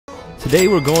Today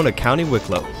we're going to County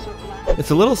Wicklow.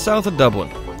 It's a little south of Dublin.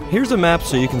 Here's a map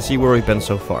so you can see where we've been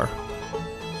so far.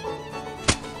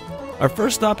 Our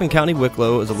first stop in County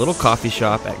Wicklow is a little coffee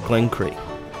shop at Glencree.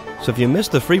 So if you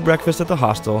missed the free breakfast at the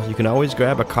hostel, you can always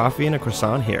grab a coffee and a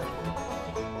croissant here.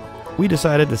 We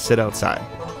decided to sit outside.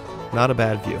 Not a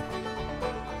bad view.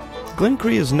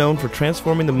 Glencree is known for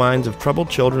transforming the minds of troubled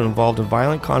children involved in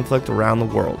violent conflict around the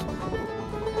world.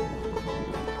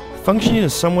 Functioning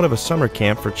as somewhat of a summer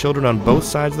camp for children on both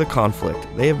sides of the conflict,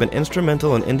 they have been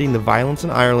instrumental in ending the violence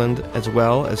in Ireland as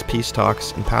well as peace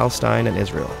talks in Palestine and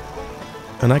Israel.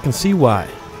 And I can see why.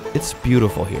 It's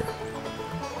beautiful here.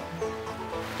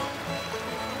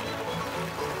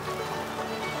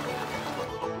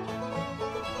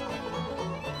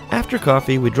 After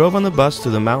coffee, we drove on the bus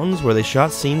to the mountains where they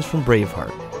shot scenes from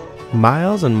Braveheart.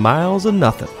 Miles and miles of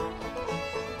nothing.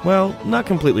 Well, not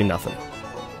completely nothing.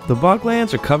 The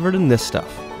boglands are covered in this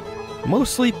stuff.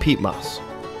 Mostly peat moss.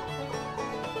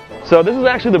 So this is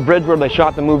actually the bridge where they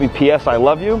shot the movie P.S. I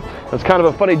Love You. It's kind of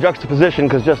a funny juxtaposition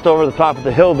because just over the top of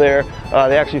the hill there,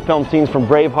 they actually filmed scenes from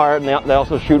Braveheart, and they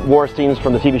also shoot war scenes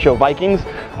from the TV show Vikings.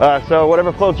 So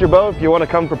whatever floats your boat, if you want to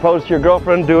come propose to your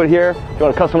girlfriend, do it here. If you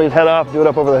want to cut somebody's head off, do it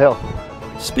up over the hill.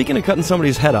 Speaking of cutting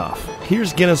somebody's head off,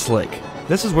 here's Guinness Lake.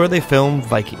 This is where they filmed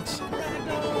Vikings.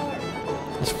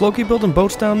 Is Floki building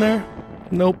boats down there?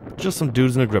 Nope, just some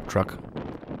dudes in a grip truck.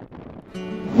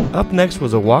 Up next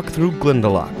was a walk through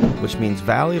Glendalough, which means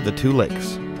Valley of the Two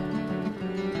Lakes.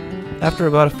 After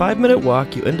about a 5-minute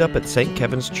walk, you end up at St.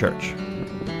 Kevin's Church.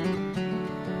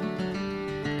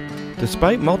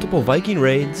 Despite multiple Viking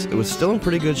raids, it was still in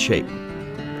pretty good shape.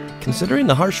 Considering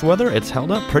the harsh weather, it's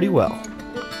held up pretty well.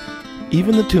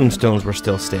 Even the tombstones were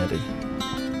still standing.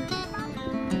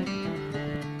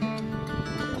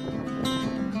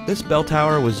 This bell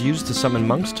tower was used to summon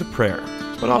monks to prayer,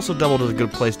 but also doubled as a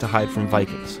good place to hide from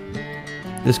Vikings.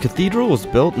 This cathedral was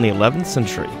built in the 11th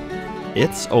century.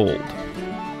 It's old.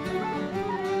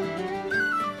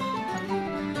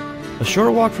 A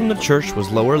short walk from the church was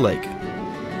Lower Lake.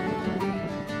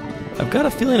 I've got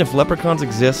a feeling if leprechauns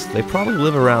exist, they probably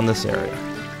live around this area.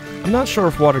 I'm not sure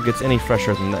if water gets any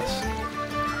fresher than this.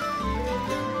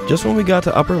 Just when we got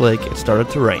to Upper Lake, it started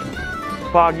to rain.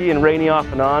 Foggy and rainy off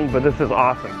and on, but this is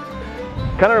awesome.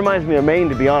 Kind of reminds me of Maine,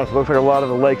 to be honest. It looks like a lot of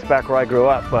the lakes back where I grew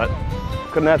up, but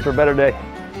couldn't ask for a better day.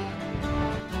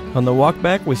 On the walk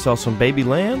back, we saw some baby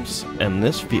lambs and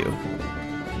this view.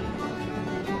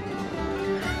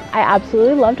 I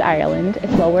absolutely loved Ireland.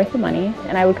 It's well worth the money,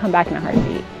 and I would come back in a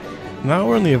heartbeat. Now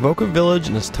we're in the Avoca village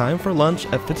and it's time for lunch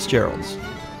at Fitzgerald's.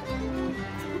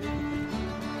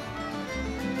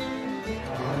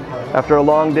 After a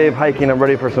long day of hiking, I'm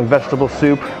ready for some vegetable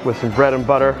soup with some bread and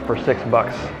butter for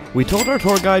 $6. We told our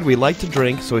tour guide we like to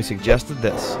drink, so he suggested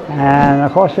this. And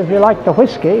of course, if you like the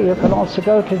whiskey, you can also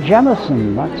go to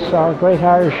Jameson. That's our great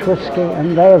Irish whiskey,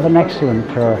 and they have an excellent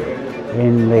tour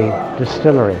in the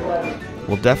distillery.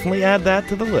 We'll definitely add that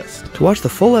to the list. To watch the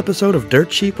full episode of Dirt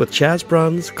Cheap with Chaz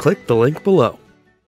Bruns, click the link below.